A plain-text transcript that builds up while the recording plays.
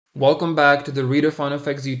Welcome back to the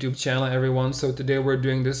RedefineFX YouTube channel, everyone. So today we're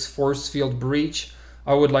doing this force field breach.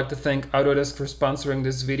 I would like to thank Autodesk for sponsoring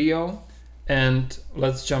this video, and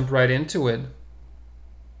let's jump right into it.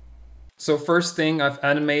 So first thing, I've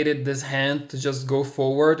animated this hand to just go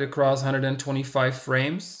forward across 125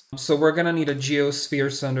 frames. So we're gonna need a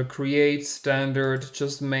geosphere, so under create, standard,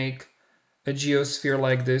 just make a geosphere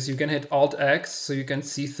like this. You can hit Alt X so you can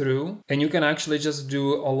see through, and you can actually just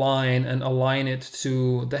do a line and align it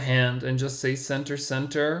to the hand and just say center,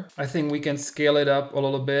 center. I think we can scale it up a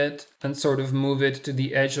little bit and sort of move it to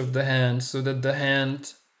the edge of the hand so that the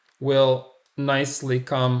hand will nicely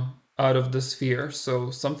come out of the sphere. So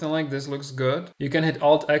something like this looks good. You can hit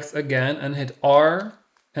Alt X again and hit R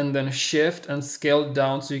and then Shift and scale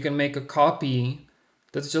down so you can make a copy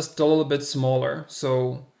that's just a little bit smaller.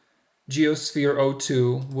 So Geosphere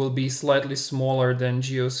 02 will be slightly smaller than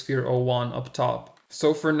Geosphere 01 up top.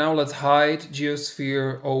 So for now, let's hide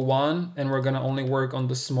Geosphere 01 and we're gonna only work on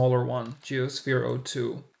the smaller one, Geosphere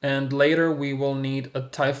 02. And later we will need a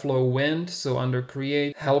tyFlow wind. So under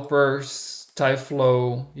create, helpers,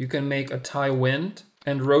 tyFlow, you can make a tyWind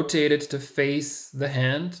and rotate it to face the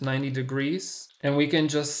hand 90 degrees. And we can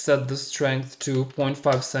just set the strength to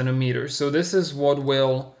 0.5 centimeters. So this is what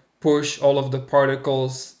will push all of the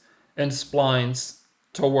particles and splines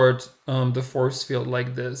toward the force field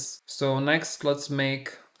like this. So next, let's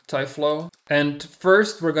make tyFlow. And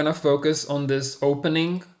first, we're gonna focus on this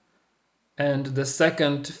opening. And the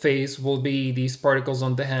second phase will be these particles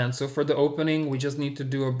on the hand. So for the opening, we just need to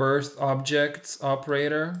do a burst objects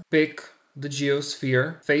operator. Pick the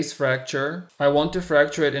geosphere, face fracture. I want to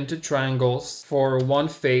fracture it into triangles for one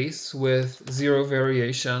face with 0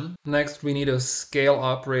 variation. Next, we need a scale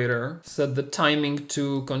operator. Set the timing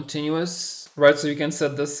to continuous. Right, so you can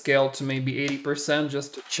set the scale to maybe 80%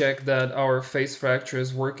 just to check that our face fracture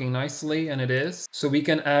is working nicely, and it is. So we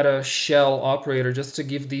can add a shell operator just to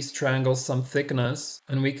give these triangles some thickness.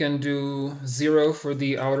 And we can do 0 for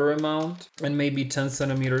the outer amount and maybe 10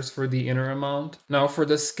 centimeters for the inner amount. Now for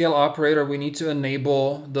the scale operator, we need to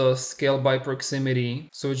enable the scale by proximity.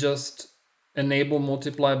 So just enable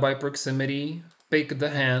multiply by proximity. Pick the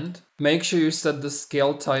hand. Make sure you set the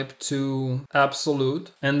scale type to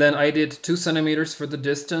absolute. And then I did 2 centimeters for the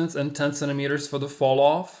distance and 10 centimeters for the fall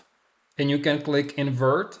off. And you can click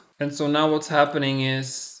invert. And so now what's happening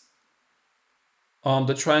is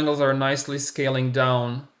the triangles are nicely scaling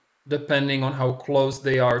down depending on how close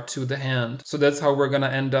they are to the hand. So that's how we're gonna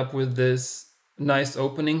end up with this nice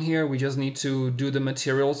opening here. We just need to do the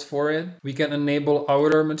materials for it. We can enable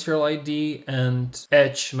outer material ID and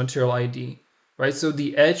edge material ID. Right, so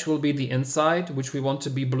the edge will be the inside, which we want to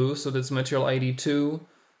be blue, so that's material ID 2,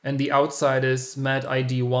 and the outside is mat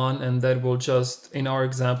ID 1, and that will just, in our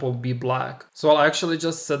example, be black. So I'll actually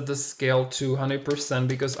just set the scale to 100%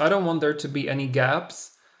 because I don't want there to be any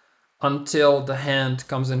gaps until the hand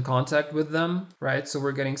comes in contact with them, right? So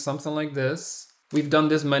we're getting something like this. We've done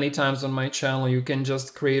this many times on my channel. You can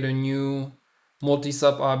just create a new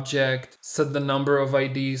multi-sub object, set the number of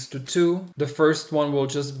IDs to 2. The first one will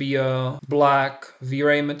just be a black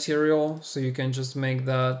vray material, so you can just make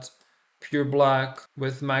that pure black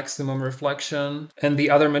with maximum reflection. And the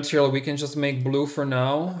other material we can just make blue for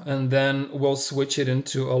now, and then we'll switch it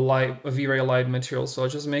into a vray light material. So I'll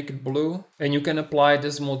just make it blue, and you can apply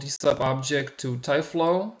this multi-sub object to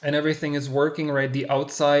tyFlow, and everything is working, right? The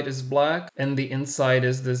outside is black and the inside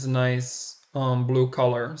is this nice blue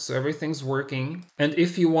color, so everything's working. And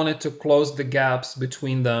if you wanted to close the gaps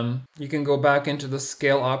between them, you can go back into the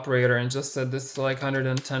scale operator and just set this to like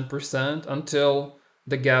 110% until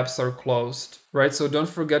the gaps are closed, right? So don't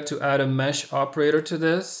forget to add a mesh operator to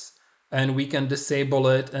this, and we can disable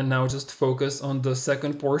it and now just focus on the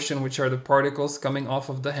second portion, which are the particles coming off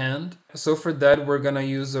of the hand. So for that, we're gonna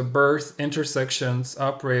use a burst intersections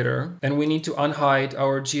operator, and we need to unhide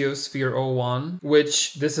our geosphere 01,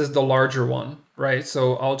 which this is the larger one, right?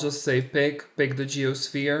 So I'll just say pick the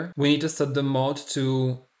geosphere. We need to set the mode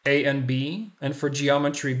to A and B, and for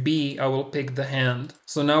geometry B, I will pick the hand.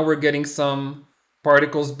 So now we're getting some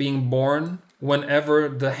particles being born whenever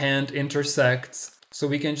the hand intersects. So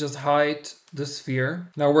we can just hide the sphere.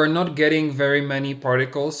 Now we're not getting very many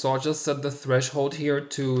particles, so I'll just set the threshold here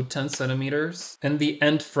to 10 centimeters. And the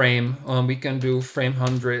end frame, we can do frame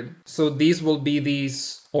 100. So these will be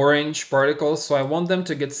these orange particles. So I want them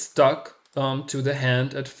to get stuck to the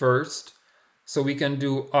hand at first. So we can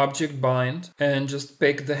do object bind and just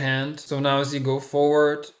pick the hand. So now as you go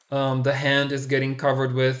forward, the hand is getting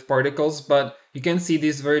covered with particles, but you can see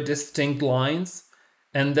these very distinct lines.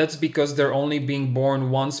 And that's because they're only being born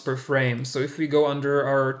once per frame. So if we go under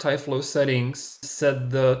our tyFlow settings, set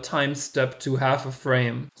the time step to half a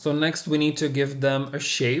frame. So next we need to give them a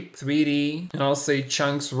shape, 3D, and I'll say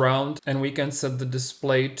chunks round, and we can set the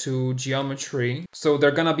display to geometry. So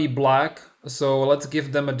they're gonna be black. So let's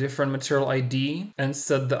give them a different material ID and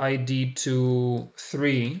set the ID to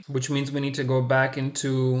 3, which means we need to go back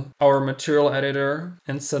into our material editor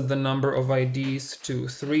and set the number of IDs to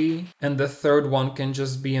 3. And the third one can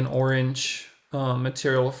just be an orange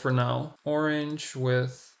material for now. Orange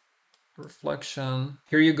with reflection.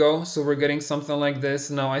 Here you go. So we're getting something like this.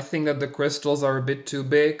 Now I think that the crystals are a bit too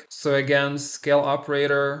big. So again, scale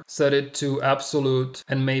operator, set it to absolute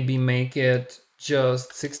and maybe make it just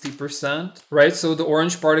 60%, right? So the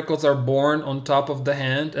orange particles are born on top of the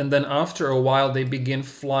hand, and then after a while they begin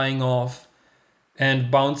flying off and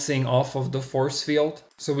bouncing off of the force field.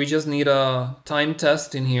 So we just need a time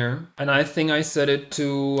test in here. And I think I set it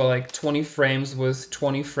to like 20 frames with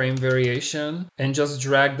 20 frame variation and just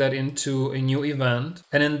drag that into a new event.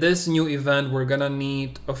 And in this new event, we're gonna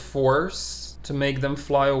need a force to make them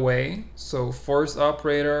fly away. So force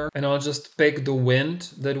operator, and I'll just pick the wind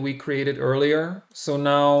that we created earlier. So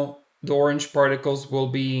now the orange particles will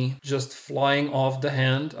be just flying off the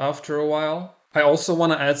hand after a while. I also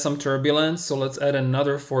want to add some turbulence, so let's add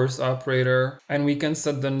another force operator, and we can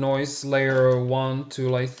set the noise layer 1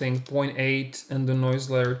 to I think 0.8 and the noise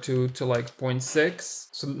layer 2 to like 0.6.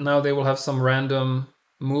 So now they will have some random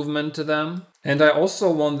movement to them. And I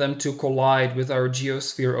also want them to collide with our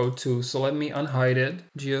Geosphere O2. So let me unhide it.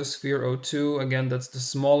 Geosphere O2, again, that's the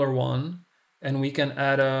smaller one. And we can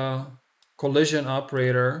add a collision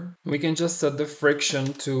operator. We can just set the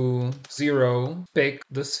friction to 0, pick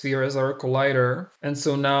the sphere as our collider. And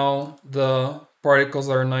so now the particles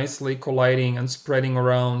are nicely colliding and spreading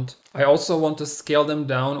around. I also want to scale them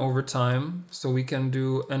down over time. So we can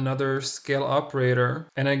do another scale operator.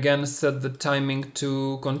 And again, set the timing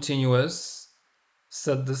to continuous.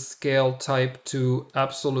 Set the scale type to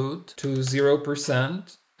absolute to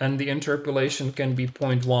 0%. And the interpolation can be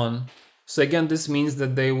 0.1. So again, this means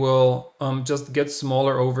that they will just get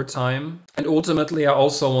smaller over time. And ultimately, I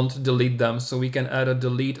also want to delete them. So we can add a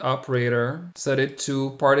delete operator, set it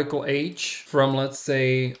to particle H from, let's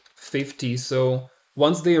say, 50. So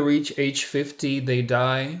once they reach H 50, they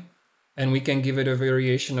die. And we can give it a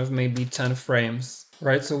variation of maybe 10 frames.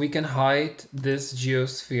 Right, so we can hide this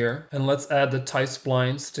geosphere. And let's add the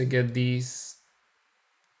tySplines to get these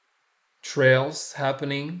trails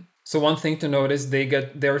happening. So one thing to notice,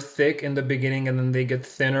 they're thick in the beginning and then they get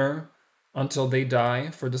thinner until they die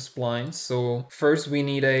for the splines. So first we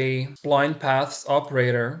need a spline paths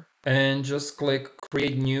operator and just click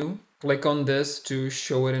create new. Click on this to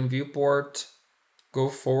show it in viewport. Go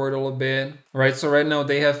forward a little bit. Right, so right now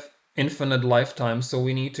they have infinite lifetime, so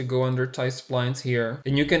we need to go under tySplines here.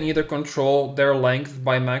 And you can either control their length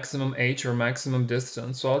by maximum H or maximum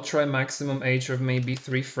distance. So I'll try maximum H of maybe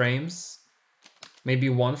 3 frames. Maybe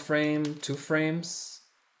 1 frame, 2 frames.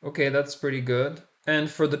 Okay, that's pretty good. And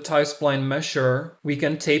for the tySpline mesher, we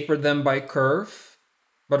can taper them by curve.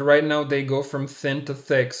 But right now they go from thin to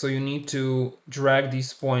thick, so you need to drag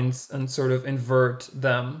these points and sort of invert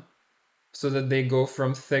them so that they go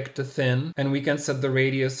from thick to thin. And we can set the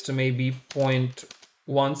radius to maybe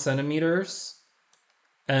 0.1 centimeters.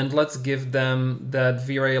 And let's give them that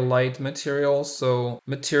vray light material. So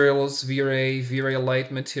materials, vray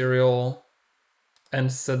light material, and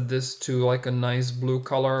set this to like a nice blue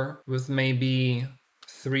color with maybe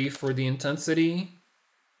 3 for the intensity.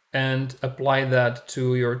 And apply that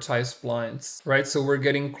to your tySplines, right? So we're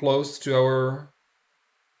getting close to our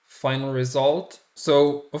final result.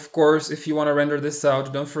 So of course, if you want to render this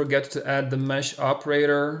out, don't forget to add the mesh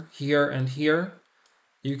operator here and here.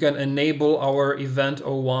 You can enable our event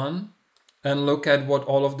 01 and look at what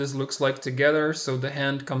all of this looks like together. So the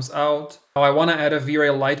hand comes out. Now I want to add a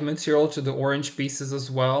vray light material to the orange pieces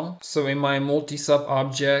as well. So in my multi-sub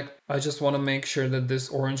object, I just want to make sure that this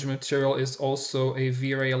orange material is also a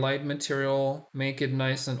vray light material. Make it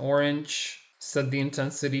nice and orange. Set the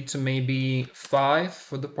intensity to maybe 5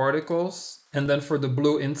 for the particles. And then for the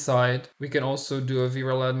blue inside, we can also do a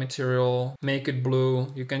vray light material, make it blue.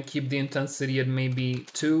 You can keep the intensity at maybe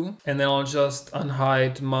 2. And then I'll just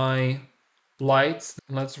unhide my lights.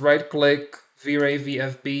 Let's right click vray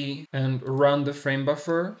VFB and run the frame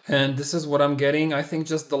buffer. And this is what I'm getting. I think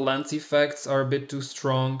just the lens effects are a bit too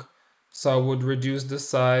strong. So I would reduce the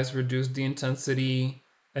size, reduce the intensity,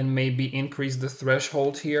 and maybe increase the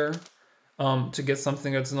threshold here to get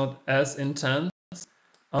something that's not as intense.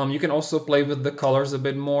 You can also play with the colors a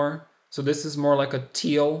bit more. So this is more like a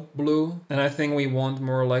teal blue, and I think we want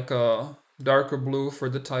more like a darker blue for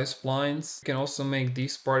the tySplines. You can also make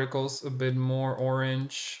these particles a bit more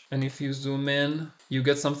orange. And if you zoom in, you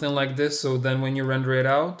get something like this. So then when you render it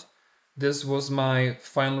out, this was my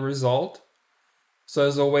final result. So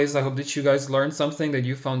as always, I hope that you guys learned something, that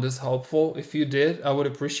you found this helpful. If you did, I would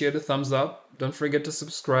appreciate a thumbs up. Don't forget to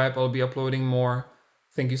subscribe. I'll be uploading more.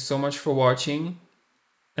 Thank you so much for watching,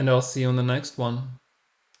 and I'll see you on the next one.